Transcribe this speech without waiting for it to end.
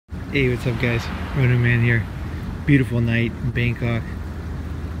Hey, what's up guys? Ronin Man here. Beautiful night in Bangkok,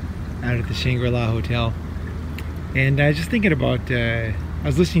 out at the Shangri-La Hotel. And I was just thinking about, I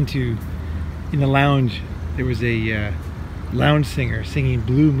was listening to, in the lounge, there was a lounge singer singing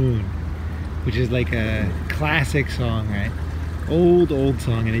Blue Moon, which is like a classic song, right? Old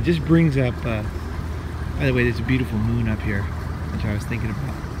song, and it just brings up, by the way, there's a beautiful moon up here, which I was thinking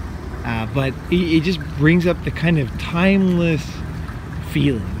about. But it just brings up the kind of timeless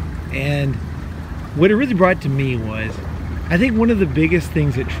feeling. And what it really brought to me was, I think one of the biggest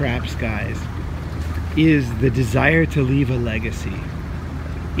things that traps guys is the desire to leave a legacy.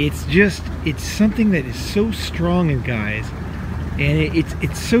 It's something that is so strong in guys, and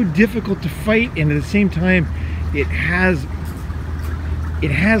it's so difficult to fight, and at the same time it has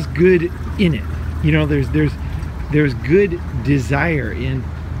good in it. You know, there's good desire in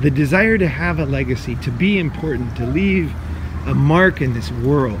the desire to have a legacy, to be important, to leave a mark in this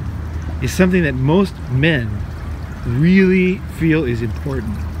world, is something that most men really feel is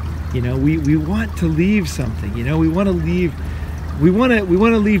important. You know, we want to leave something. You know, we want to leave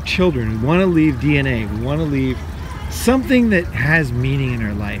children. We want to leave DNA. We want to leave something that has meaning in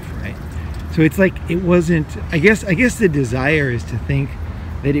our life, right? So it's like, it wasn't, I guess the desire is to think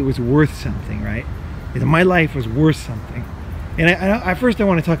that it was worth something, right? That my life was worth something. And I first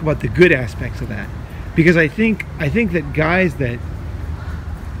want to talk about the good aspects of that, because I think that guys that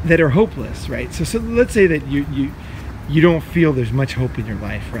are hopeless, right? So let's say that you don't feel there's much hope in your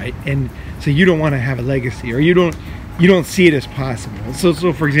life, right? And so you don't want to have a legacy, or you don't see it as possible. So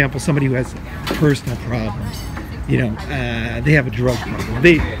for example, somebody who has personal problems, you know, they have a drug problem.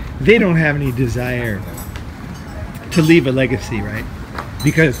 They don't have any desire to leave a legacy, right?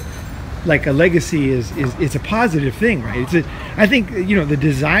 Because like a legacy it's a positive thing, right? I think, you know, the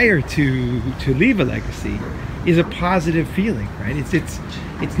desire to leave a legacy is a positive feeling, right?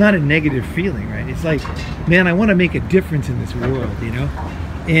 It's not a negative feeling, right? It's like, man, I want to make a difference in this world, you know?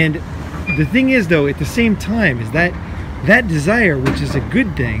 And the thing is, though, at the same time, is that desire, which is a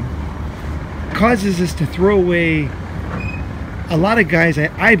good thing, causes us to throw away, a lot of guys,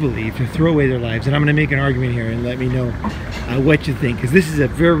 I believe, to throw away their lives. And I'm going to make an argument here and let me know what you think, because this is a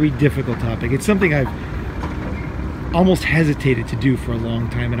very difficult topic. It's something I've almost hesitated to do for a long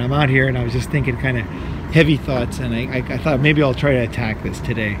time, and I'm out here and I was just thinking kind of heavy thoughts, and I thought maybe I'll try to attack this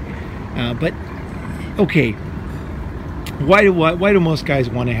today. But okay, why do most guys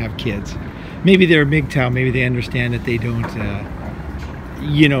want to have kids? Maybe they're MGTOW, maybe they understand that they don't,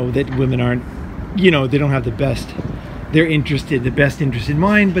 you know, that women aren't, you know, they don't have the best interest in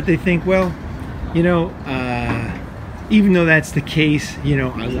mind, but they think, well, you know, even though that's the case, you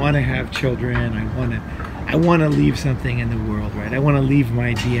know, I want to have children, I want to leave something in the world, right? I want to leave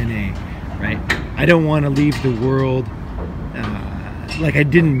my DNA, right? I don't want to leave the world like I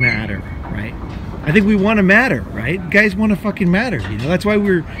didn't matter, right? I think we want to matter, right? Guys want to fucking matter, you know? That's why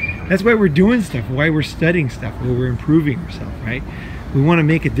we're doing stuff, why we're studying stuff, why we're improving ourselves, right? We want to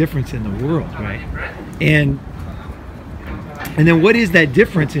make a difference in the world, right? And then what is that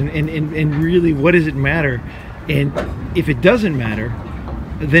difference, and really what does it matter? And if it doesn't matter,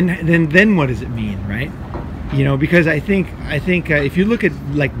 then what does it mean, right? You know, because I think if you look at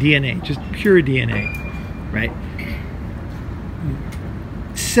like DNA, just pure DNA, right?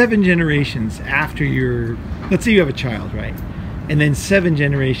 7 generations after let's say you have a child, right? And then 7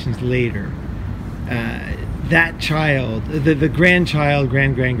 generations later, that child, the grandchild,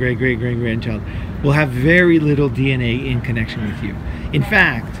 great-grandchild, will have very little DNA in connection with you. In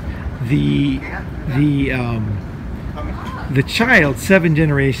fact, the child 7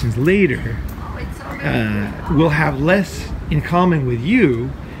 generations later will have less in common with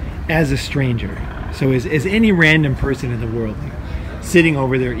you as a stranger. So as any random person in the world, like sitting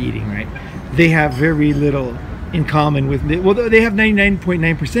over there eating, right? They have very little in common with me. Well, they have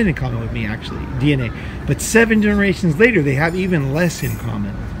 99.9% in common with me, actually, DNA. But 7 generations later, they have even less in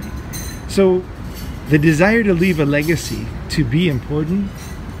common with me. So the desire to leave a legacy, to be important.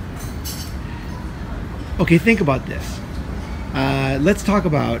 Okay, think about this. Let's talk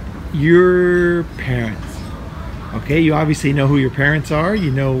about your parents. Okay, you obviously know who your parents are.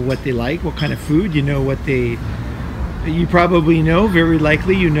 You know what they like, what kind of food. You know what you probably know, very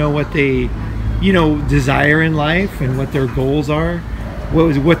likely, you know what they, you know, desire in life and what their goals are,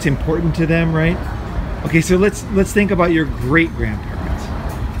 what's important to them, right? Okay, so let's think about your great-grandparents,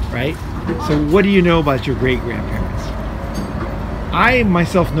 right? So what do you know about your great-grandparents? I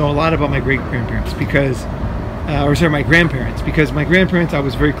myself know a lot about my great-grandparents because, my grandparents, because my grandparents, I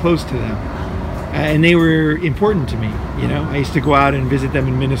was very close to them. And they were important to me, you know? I used to go out and visit them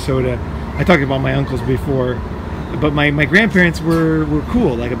in Minnesota. I talked about my uncles before. but my grandparents were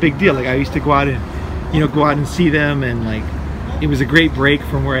cool, like a big deal. Like I used to go out and see them, and like it was a great break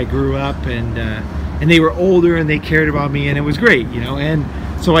from where I grew up, and they were older and they cared about me, and it was great, you know. And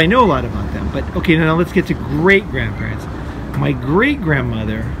so I know a lot about them. But okay, now let's get to great grandparents. My great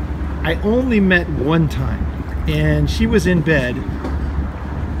grandmother, I only met one time, and she was in bed.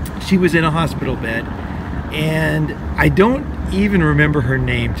 She was in a hospital bed, and I don't even remember her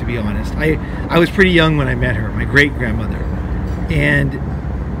name, to be honest. I was pretty young when I met her, my great grandmother,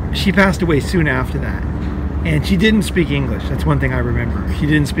 and she passed away soon after that. And she didn't speak English. That's one thing I remember. She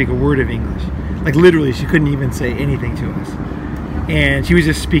didn't speak a word of English. Like literally, she couldn't even say anything to us. And she was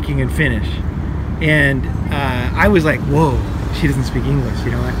just speaking in Finnish. And I was like, whoa, she doesn't speak English,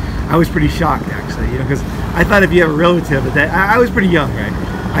 you know. I was pretty shocked, actually, you know, because I thought if you have a relative, I was pretty young, right?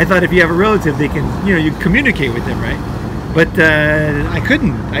 I thought if you have a relative, they can, you know, you communicate with them, right? But I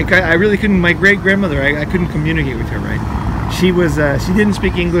couldn't. I really couldn't. My great grandmother, I couldn't communicate with her, right? She didn't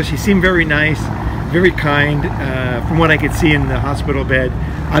speak English. She seemed very nice, very kind. From what I could see in the hospital bed,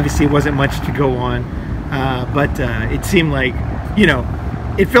 obviously it wasn't much to go on, but it seemed like, you know,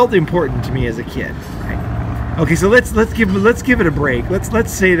 it felt important to me as a kid. Right? Okay, so let's give it a break.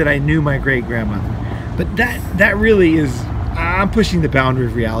 Let's say that I knew my great grandmother, but that really is. I'm pushing the boundary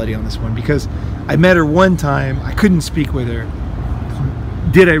of reality on this one, because I met her one time. I couldn't speak with her.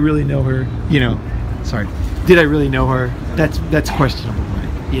 Did I really know her? You know, sorry. Did I really know her? That's questionable,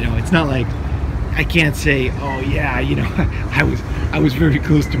 right? You know, it's not like I can't say, oh yeah, you know, I was very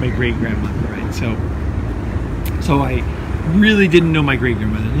close to my great grandmother, right? So I really didn't know my great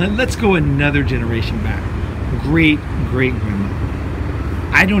grandmother. Let's go another generation back. Great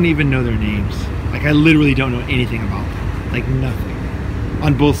grandmother. I don't even know their names. Like I literally don't know anything about them. Like nothing,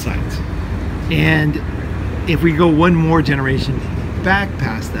 on both sides. And if we go one more generation back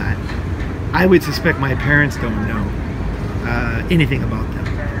past that, I would suspect my parents don't know anything about them.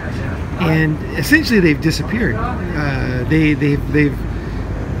 And essentially they've disappeared. They've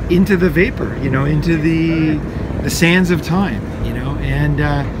into the vapor, you know, into the sands of time, you know. And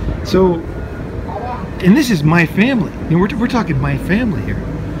and this is my family. I mean, we're talking my family here.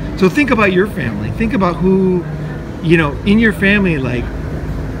 So think about your family. Think about who, you know, in your family, like,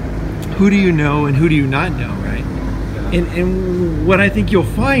 who do you know and who do you not know, right? And what I think you'll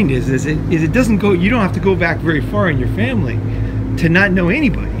find is it doesn't go, you don't have to go back very far in your family to not know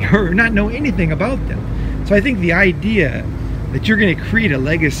anybody or not know anything about them. So I think the idea that you're going to create a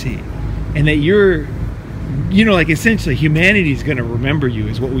legacy and that you're, you know, like essentially humanity is going to remember you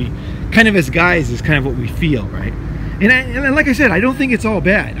is what we, kind of as guys, is kind of what we feel, right? And like I said, I don't think it's all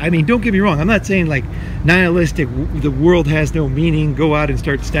bad. I mean, don't get me wrong. I'm not saying like nihilistic, the world has no meaning, go out and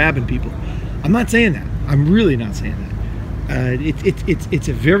start stabbing people. I'm not saying that. I'm really not saying that. It's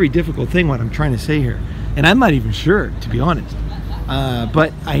a very difficult thing what I'm trying to say here. And I'm not even sure, to be honest.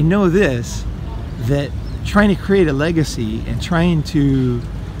 But I know this, that trying to create a legacy and trying to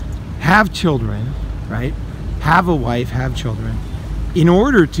have children, right? Have a wife, have children, in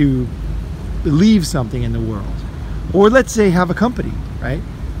order to leave something in the world. Or let's say have a company, right?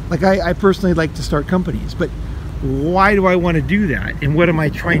 Like I personally like to start companies, but why do I want to do that? And what am I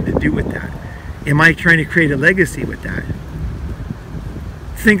trying to do with that? Am I trying to create a legacy with that?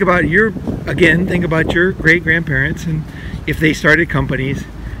 Think about your great-grandparents, and if they started companies,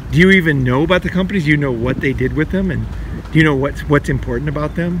 do you even know about the companies? Do you know what they did with them? And do you know what's important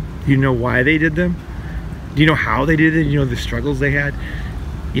about them? Do you know why they did them? Do you know how they did it? Do you know the struggles they had?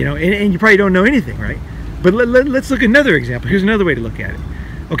 You know, and you probably don't know anything, right? But let's look at another example. Here's another way to look at it.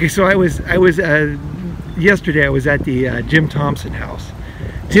 Okay, so yesterday I was at the Jim Thompson house.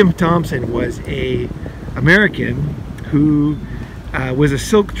 Jim Thompson was a American who was a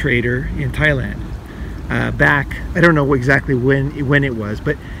silk trader in Thailand. Back, I don't know exactly when it was,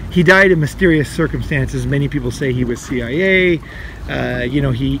 but he died in mysterious circumstances. Many people say he was CIA. You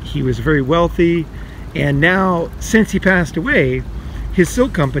know, he was very wealthy, and now since he passed away, his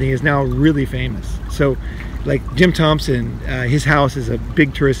silk company is now really famous. So like Jim Thompson, his house is a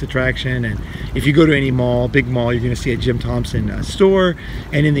big tourist attraction, and if you go to any mall, big mall, you're going to see a Jim Thompson store,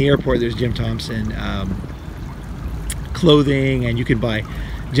 and in the airport there's Jim Thompson clothing, and you can buy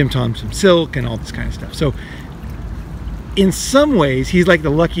Jim Thompson silk and all this kind of stuff. So in some ways he's like the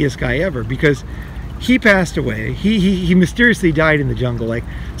luckiest guy ever, because he passed away. He mysteriously died in the jungle. Like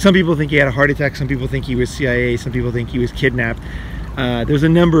some people think he had a heart attack, some people think he was CIA, some people think he was kidnapped. There's a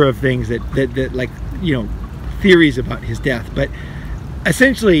number of things that like, you know, theories about his death, but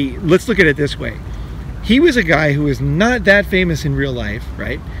essentially let's look at it this way. He was a guy who was not that famous in real life,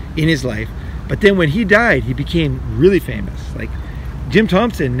 right, in his life, but then when he died he became really famous. Like Jim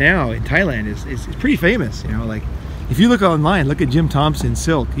Thompson now in Thailand is pretty famous, you know, like If you look online, look at Jim Thompson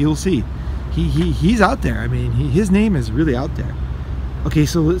Silk, you'll see he's out there. I mean, his name is really out there. Okay,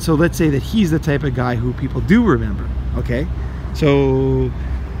 so let's say that he's the type of guy who people do remember. Okay, so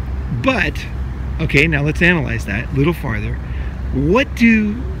but okay, now let's analyze that a little farther.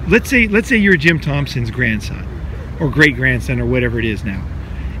 Let's say you're Jim Thompson's grandson or great grandson or whatever it is now,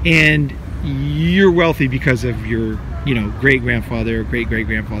 and you're wealthy because of your great grandfather, great great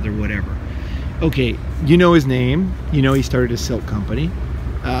grandfather, whatever. Okay, you know his name, you know he started a silk company,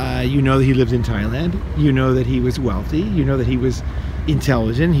 you know that he lived in Thailand, you know that he was wealthy, you know that he was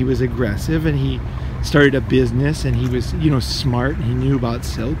intelligent, he was aggressive, and he started a business, and he was smart, and he knew about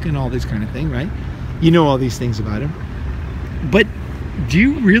silk and all this kind of thing, right? You know all these things about him. But do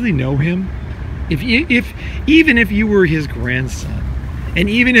you really know him? Even if you were his grandson, and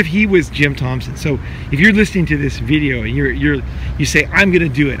even if he was Jim Thompson, so if you're listening to this video and you say, I'm going to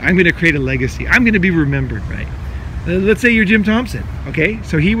do it, I'm going to create a legacy, I'm going to be remembered, right? Let's say you're Jim Thompson, okay?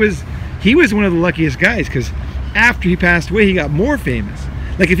 So he was one of the luckiest guys, because after he passed away, he got more famous.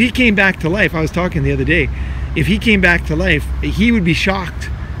 Like if he came back to life, I was talking the other day, if he came back to life, he would be shocked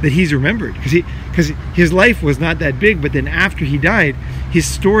that he's remembered, because his life was not that big, but then after he died, his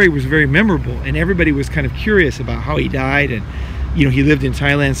story was very memorable, and everybody was kind of curious about how he died, and he lived in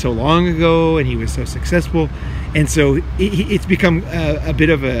Thailand so long ago, and he was so successful, and so it's become a bit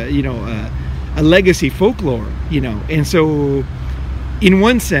of a legacy folklore, and so in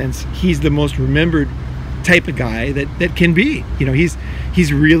one sense, he's the most remembered type of guy that can be.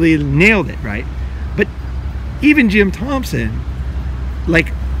 He's really nailed it, right? But even Jim Thompson,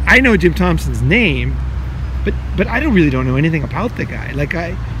 like, I know Jim Thompson's name, but I really don't know anything about the guy. Like,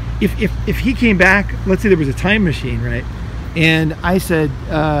 if he came back, let's say there was a time machine, right? And I said,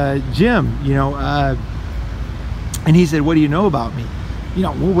 Jim, and he said, what do you know about me?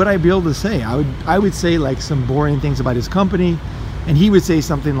 What would I be able to say? I would say like some boring things about his company, and he would say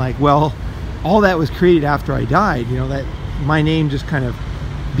something like, well, all that was created after I died. That my name just kind of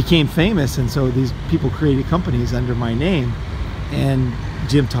became famous, and so these people created companies under my name, and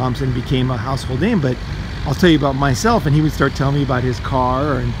Jim Thompson became a household name. But I'll tell you about myself, and he would start telling me about his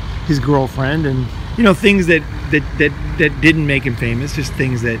car and his girlfriend, and things that didn't make him famous, just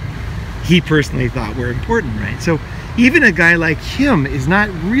things that he personally thought were important, right? So even a guy like him is not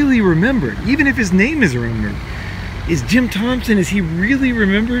really remembered, even if his name is remembered. Is Jim Thompson, is he really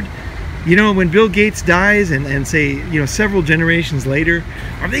remembered? When Bill Gates dies and say, several generations later,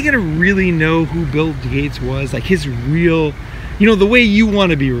 are they going to really know who Bill Gates was? Like his real, the way you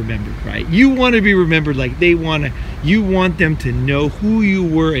want to be remembered, right? You want to be remembered like you want them to know who you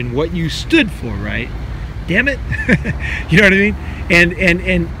were and what you stood for, right? Damn it. You know what I mean?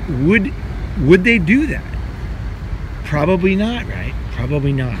 And would they do that? Probably not, right?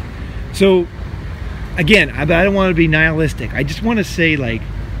 Probably not. So again, I don't want to be nihilistic. I just want to say, like,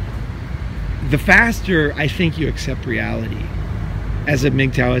 the faster I think you accept reality as a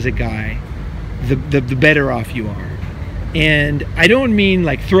MGTOW, as a guy, the better off you are. And I don't mean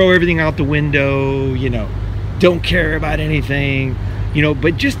like throw everything out the window, don't care about anything,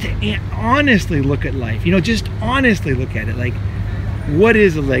 but just to honestly look at life, just honestly look at it. Like, what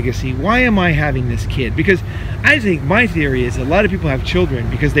is a legacy? Why am I having this kid? Because I think my theory is a lot of people have children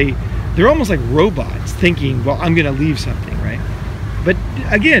because they're almost like robots, thinking, well, I'm going to leave something, right? But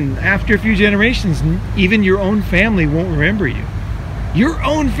again, after a few generations, even your own family won't remember you. Your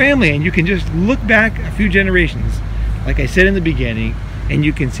own family, and you can just look back a few generations, like I said in the beginning, and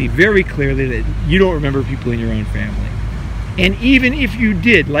you can see very clearly that you don't remember people in your own family. And even if you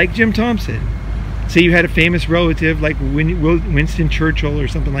did, like Jim Thompson, say you had a famous relative like Winston Churchill or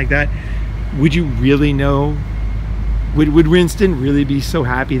something like that, would you really know? Would Winston really be so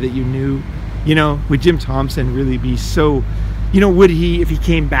happy that you knew? Would Jim Thompson really be so, would he, if he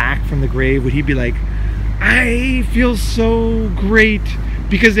came back from the grave, would he be like, I feel so great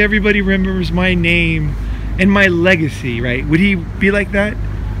because everybody remembers my name and my legacy, right? Would he be like that?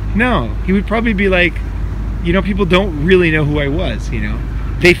 No, he would probably be like, people don't really know who I was,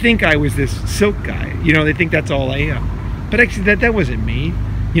 They think I was this silk guy, they think that's all I am. But actually that wasn't me.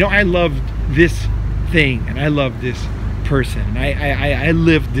 I loved this thing, and I loved this person, and I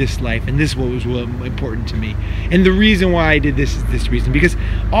lived this life, and this was what was important to me. And the reason why I did this is this reason, because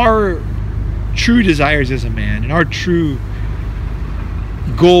our true desires as a man, and our true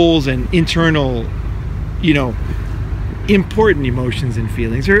goals and internal, important emotions and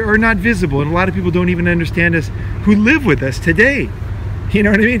feelings are not visible, and a lot of people don't even understand us who live with us today. You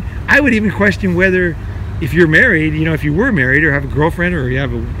know what I mean? I would even question whether, if you're married, if you were married or have a girlfriend or you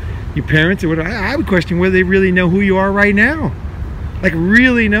have your parents or whatever, I would question whether they really know who you are right now. Like,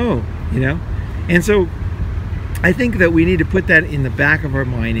 really know, And so I think that we need to put that in the back of our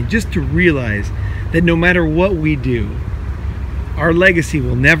mind, and just to realize that no matter what we do, our legacy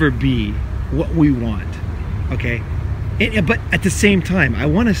will never be what we want, okay? But at the same time, I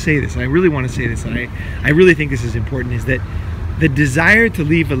want to say this, I really want to say this, and I really think this is important, is that the desire to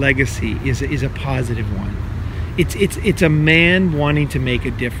leave a legacy is a positive one. It's a man wanting to make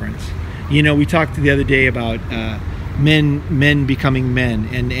a difference. You know, we talked the other day about men becoming men,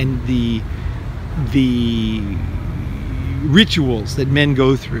 and the rituals that men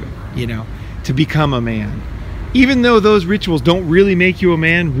go through, you know, to become a man. Even though those rituals don't really make you a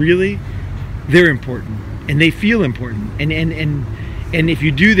man, really, they're important, and they feel important, and if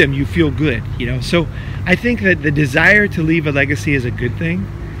you do them, you feel good, you know. So I think that the desire to leave a legacy is a good thing.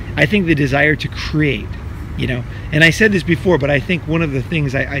 I think the desire to create, you know, and I said this before, but I think one of the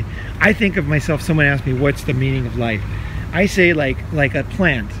things I think of myself, someone asked me, what's the meaning of life? I say like a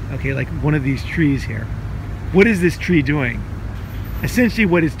plant, okay, like one of these trees here. What is this tree doing? Essentially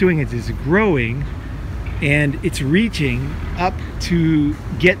what it's doing is it's growing, and it's reaching up to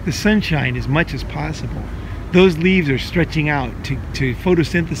get the sunshine as much as possible. Those leaves are stretching out to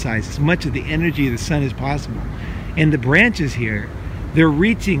photosynthesize as much of the energy of the sun as possible. And the branches here, they're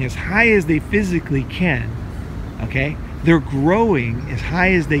reaching as high as they physically can, okay? They're growing as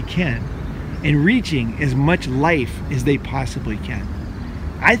high as they can and reaching as much life as they possibly can.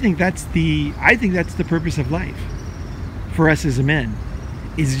 I think that's the purpose of life for us as men,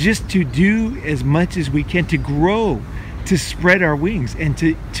 is just to do as much as we can, to grow, to spread our wings, and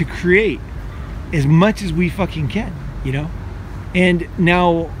to create as much as we fucking can, you know? And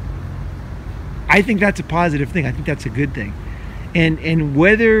now, I think that's a positive thing. I think that's a good thing. And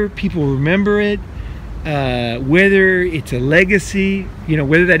whether people remember it, whether it's a legacy, you know,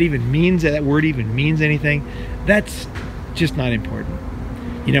 whether that even means, that word even means anything, that's just not important.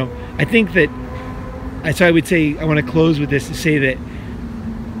 You know, I think that, so I would say, I want to close with this to say that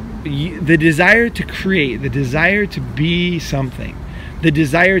the desire to create, the desire to be something, the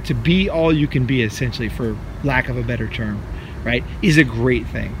desire to be all you can be, essentially, for lack of a better term, right, is a great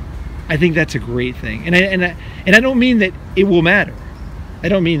thing. I think that's a great thing. And I don't mean that it will matter. I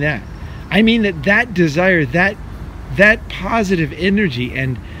don't mean that. I mean that desire, that positive energy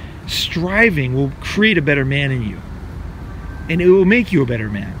and striving will create a better man in you. And it will make you a better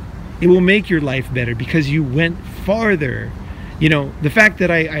man. It will make your life better because you went farther. You know, the fact that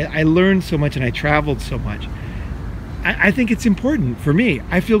I learned so much and I traveled so much, I think it's important for me.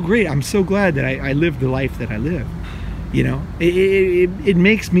 I feel great. I'm so glad that I lived the life that I lived. You know, it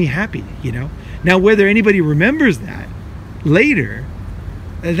makes me happy, you know. Now, whether anybody remembers that later,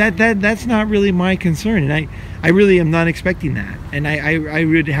 that's not really my concern. And I really am not expecting that. And I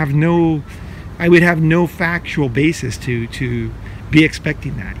would have no factual basis to be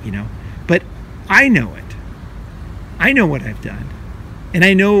expecting that, you know. But I know it. I know what I've done. And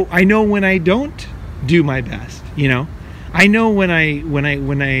I know when I don't do my best, you know. I know when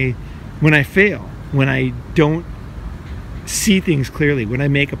I fail, when I don't see things clearly, when I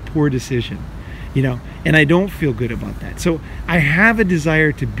make a poor decision, you know, and I don't feel good about that. So I have a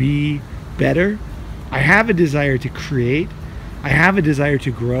desire to be better. I have a desire to create. I have a desire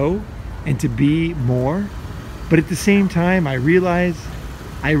to grow and to be more. But at the same time, I realize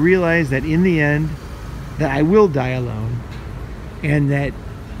that in the end, that I will die alone, and that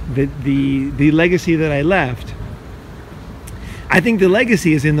the legacy that I left, I think the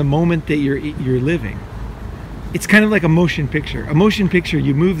legacy is in the moment that you're living. It's kind of like a motion picture. A motion picture,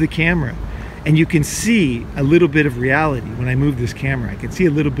 you move the camera and you can see a little bit of reality. When I move this camera, I can see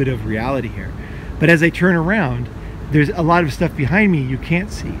a little bit of reality here. But as I turn around, there's a lot of stuff behind me you can't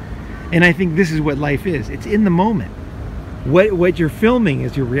see. And I think this is what life is. It's in the moment. What you're filming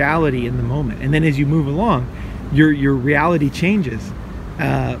is your reality in the moment. And then as you move along, your reality changes.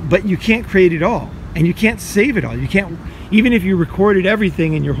 But you can't create it all. And you can't save it all. You can't, even if you recorded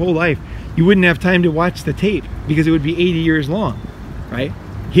everything in your whole life, you wouldn't have time to watch the tape because it would be 80 years long, right?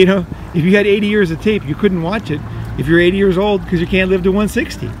 You know, if you had 80 years of tape, you couldn't watch it if you're 80 years old because you can't live to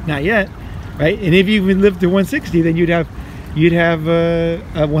 160. Not yet, right? And if you even lived to 160, then you'd have a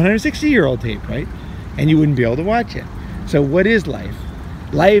 160-year-old tape, right? And you wouldn't be able to watch it. So what is life?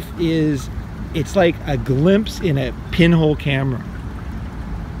 Life is, it's like a glimpse in a pinhole camera.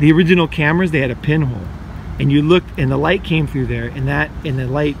 The original cameras, they had a pinhole, and you looked, and the light came through there, and the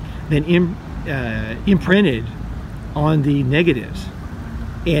light then imprinted on the negatives.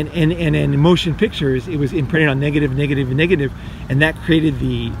 And in motion pictures, it was imprinted on negative, negative, and negative, and that created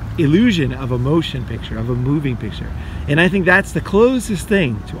the illusion of a motion picture, of a moving picture. And I think that's the closest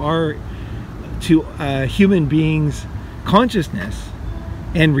thing to human beings' consciousness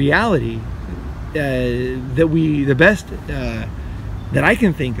and reality the best that I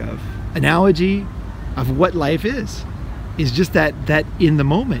can think of analogy of what life is just that in the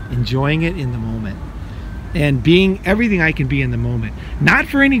moment, enjoying it in the moment, and being everything I can be in the moment, not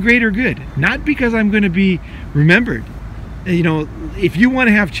for any greater good, not because I'm going to be remembered. You know, if you want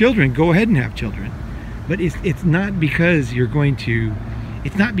to have children, go ahead and have children, but it's not because you're going to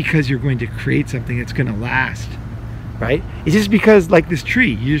create something that's going to last, right? It's just because, like this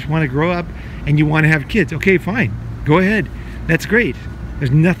tree, you just want to grow up and you want to have kids. Okay, fine, go ahead, that's great.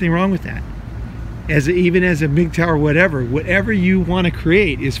 There's nothing wrong with that. Even as a MGTOW or whatever you want to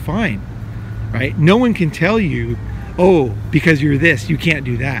create is fine, right? No one can tell you, oh, because you're this, you can't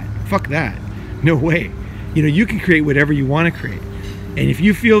do that. Fuck that. No way. You know, you can create whatever you want to create. And if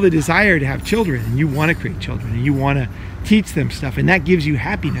you feel the desire to have children and you want to create children and you want to teach them stuff and that gives you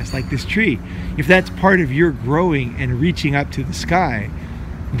happiness, like this tree, if that's part of your growing and reaching up to the sky,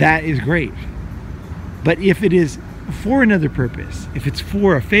 that is great. But if it is for another purpose, if it's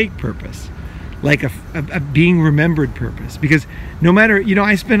for a fake purpose, like a being remembered purpose, because no matter, you know,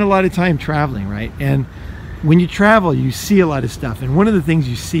 I spend a lot of time traveling, right? And when you travel, you see a lot of stuff, and one of the things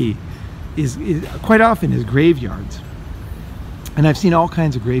you see is quite often is graveyards. And I've seen all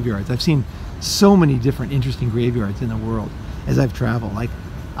kinds of graveyards. I've seen so many different interesting graveyards in the world as I've traveled. Like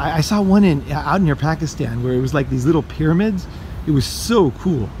I saw one out near Pakistan where it was like these little pyramids. It was so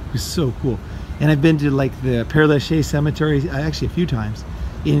cool. It was so cool. And I've been to like the Père Lachaise cemetery actually a few times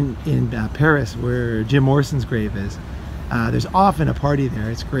in Paris, where Jim Morrison's grave is. There's often a party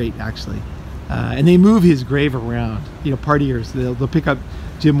there. It's great, actually. And they move his grave around. You know, partiers, they'll pick up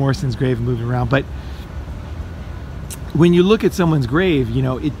Jim Morrison's grave and move it around. But when you look at someone's grave, you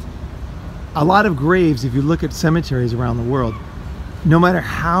know, a lot of graves, if you look at cemeteries around the world, no matter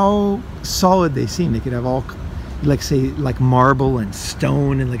how solid they seem, they could have all, like, say, like marble and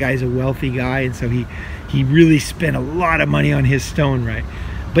stone, and the guy's a wealthy guy, and so he really spent a lot of money on his stone, right?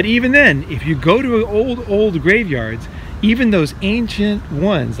 But even then, if you go to old graveyards, even those ancient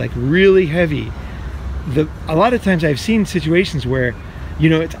ones, like really heavy, a lot of times I've seen situations where, you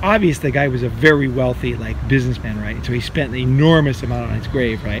know, it's obvious the guy was a very wealthy, like, businessman, right? So he spent an enormous amount on his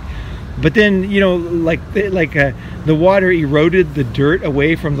grave, right? But then, you know, the water eroded the dirt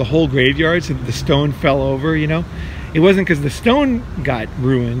away from the whole graveyard so that the stone fell over, you know? It wasn't because the stone got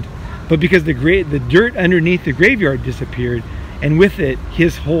ruined, but because the dirt underneath the graveyard disappeared, and with it,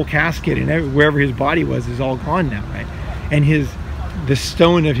 his whole casket and wherever his body was is all gone now, right? And the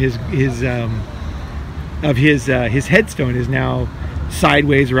stone of his headstone is now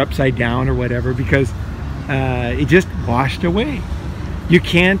sideways or upside down or whatever, because it just washed away. You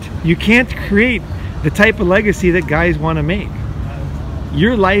can't create the type of legacy that guys want to make.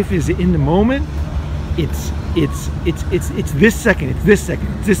 Your life is in the moment. It's this second, it's this second,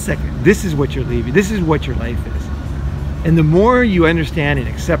 it's this second. This is what you're leaving. This is what your life is. And the more you understand and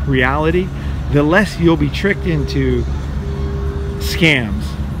accept reality, the less you'll be tricked into scams,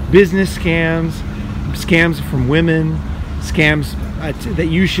 business scams, scams from women, scams that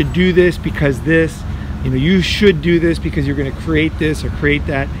you should do this because this, you know, you should do this because you're going to create this or create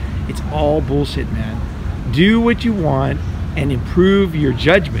that. It's all bullshit, man. Do what you want and improve your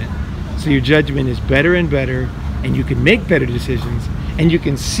judgment, so your judgment is better and better, and you can make better decisions, and you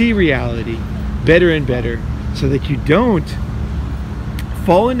can see reality better and better, so that you don't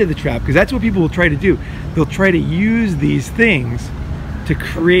fall into the trap. Because that's what people will try to do. They'll try to use these things to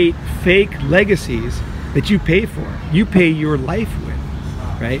create fake legacies that you pay for. You pay your life with,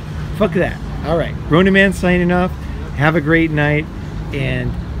 right? Fuck that. All right, Ronin Man signing off. Have a great night,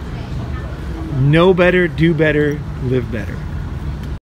 and know better, do better, live better.